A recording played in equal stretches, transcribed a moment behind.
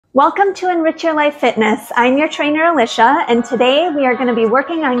Welcome to Enrich Your Life Fitness. I'm your trainer, Alicia, and today we are going to be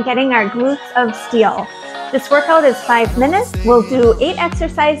working on getting our glutes of steel. This workout is 5 minutes. We'll do 8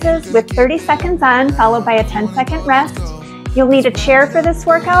 exercises with 30 seconds on, followed by a 10-second rest. You'll need a chair for this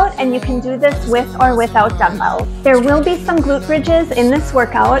workout, and you can do this with or without dumbbells. There will be some glute bridges in this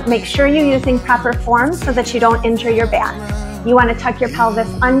workout. Make sure you're using proper form so that you don't injure your back. You want to tuck your pelvis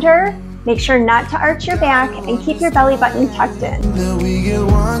under. Make sure not to arch your back and keep your belly button tucked in. We get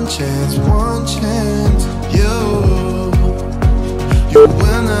one chance, you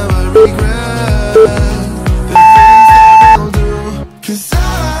will never regret the things that we'll do. 'Cause I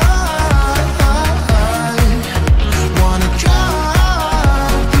wanna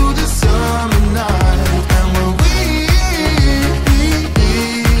drive through the summer night, and when we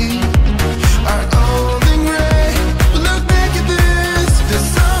are old and gray, we'll look back at this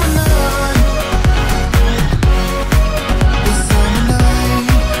summer night.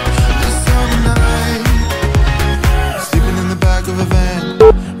 Of a van,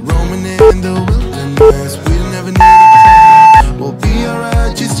 roaming in the wilderness. We never need a plan. We'll be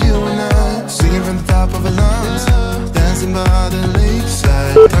alright, just you and I, singing from the top of our lungs, dancing by the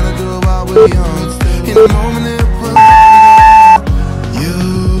lakeside, gonna do it while we're young. In a moment it will be you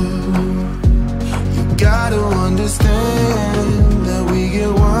gotta understand that we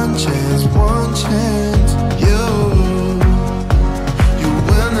get one chance, you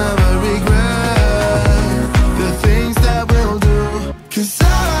will never regret the things that we'll do. 'Cause I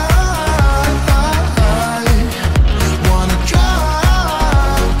wanna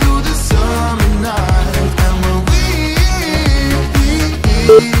drive through the summer night, and when we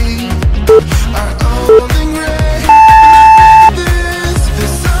are old and gray,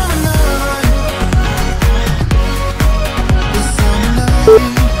 this summer night, the summer night,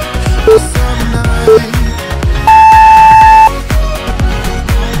 the summer night.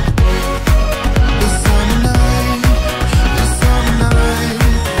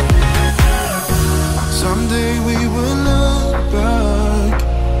 Someday we will look back,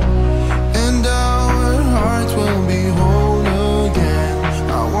 and our hearts will be whole again.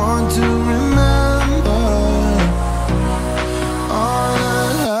 I want to remember all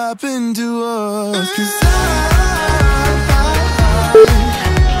that happened to us. 'Cause I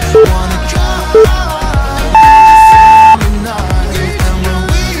wanna drive the summer night, and when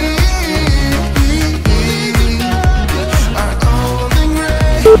we are old and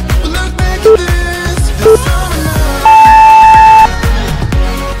gray, we'll look back at this. The summer night,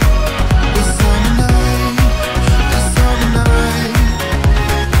 the summer night, the summer night.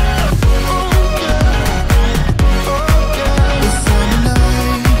 Oh yeah, the summer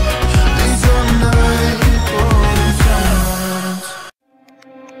night, the summer night, oh the summer night.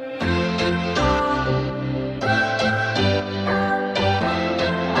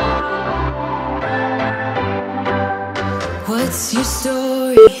 What's your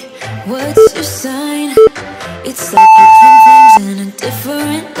story? What's your sign? It's like we're twin flames in a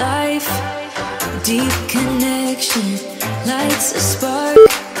different life. Deep connection lights a spark.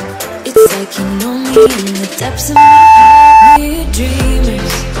 It's like you know me in the depths of my heart. We're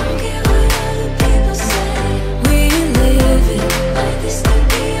dreamers, don't care what other people say. We live it like this could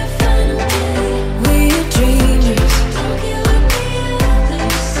be our final day. We're dreamers, don't care what the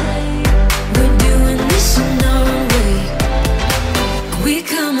others say. We're doing this in our way. We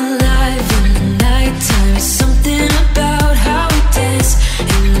come alive in the nighttime. It's something about how we dance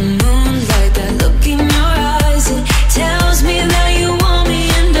in the moonlight. That look in your eyes, it tells me that you want me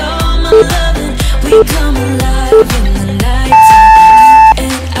and all my loving. We come alive in the nighttime, you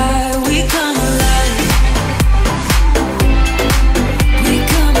and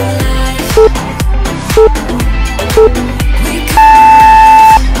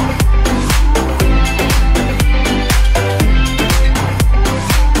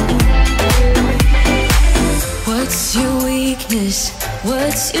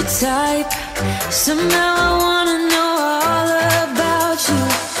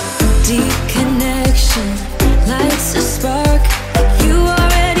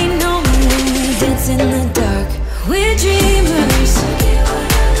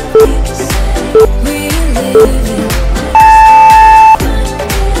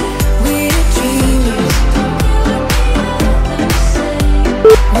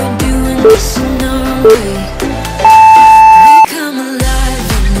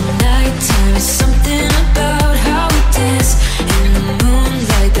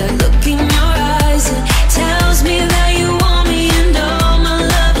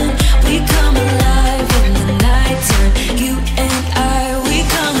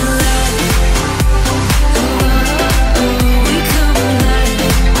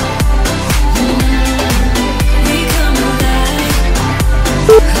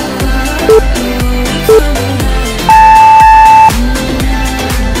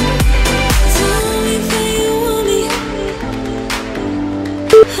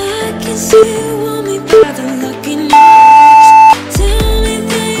can see you want me by the look in your eyes. Tell me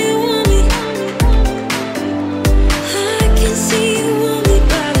that you want me. I can see you want me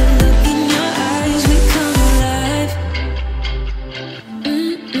by the look in your eyes. We come alive.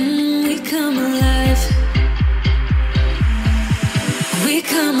 We come alive. We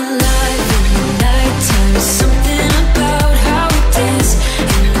come alive in the nighttime. Something about how we dance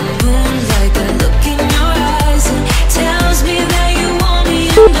in the moonlight. That look in your eyes, it tells me that you want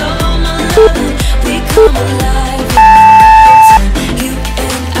me and all my loving. We come alive in the nighttime. You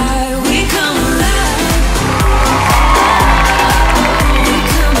and I, we come alive. We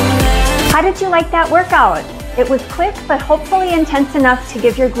come alive. How did you like that workout? It was quick, but hopefully intense enough to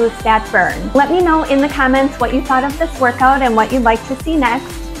give your glutes that burn. Let me know in the comments what you thought of this workout and what you'd like to see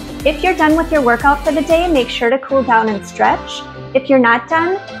next. If you're done with your workout for the day, make sure to cool down and stretch. If you're not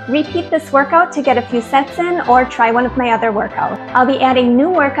done, repeat this workout to get a few sets in or try one of my other workouts. I'll be adding new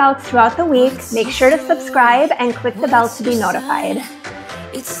workouts throughout the week. Make sure to subscribe and click the bell to be notified.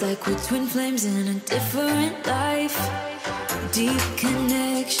 It's like we're twin flames in a different life. Deep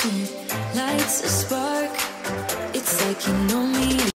connection lights a spark. It's like you know me.